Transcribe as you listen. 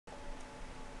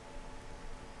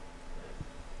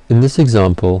In this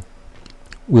example,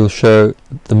 we'll show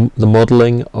the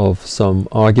modelling of some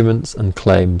arguments and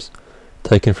claims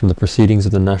taken from the Proceedings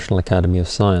of the National Academy of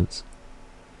Science.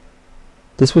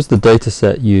 This was the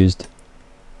dataset used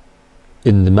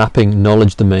in the Mapping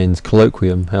Knowledge Domains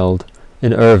colloquium held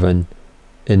in Irvine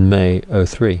in May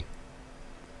 2003.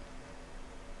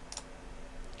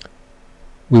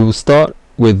 We will start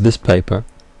with this paper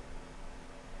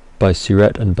by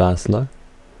Uren and Bachler,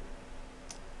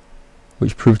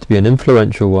 which proved to be an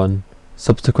influential one,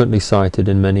 subsequently cited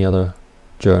in many other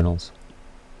journals.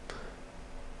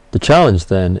 The challenge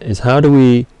then is, how do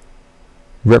we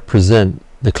represent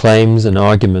the claims and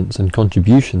arguments and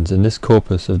contributions in this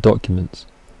corpus of documents?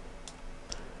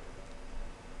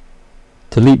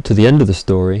 To leap to the end of the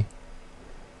story,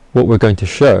 what we're going to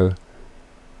show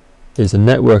is a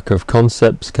network of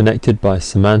concepts connected by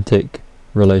semantic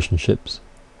relationships,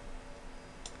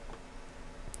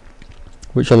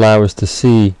 which allow us to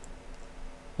see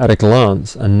at a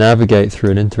glance and navigate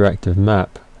through an interactive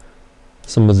map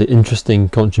some of the interesting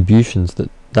contributions that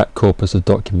that corpus of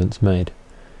documents made.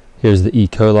 Here's the E.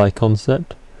 coli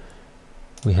concept.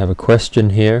 We have a question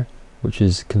here which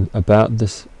is about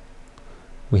this.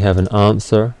 We have an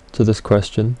answer to this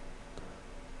question.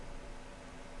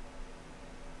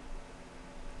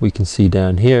 We can see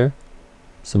down here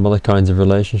some other kinds of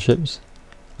relationships.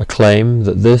 A claim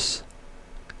that this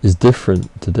is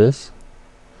different to this,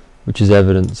 which is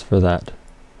evidence for that,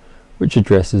 which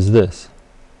addresses this.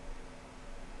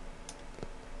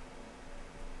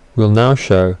 We'll now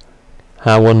show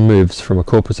how one moves from a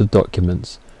corpus of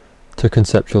documents to a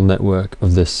conceptual network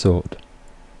of this sort.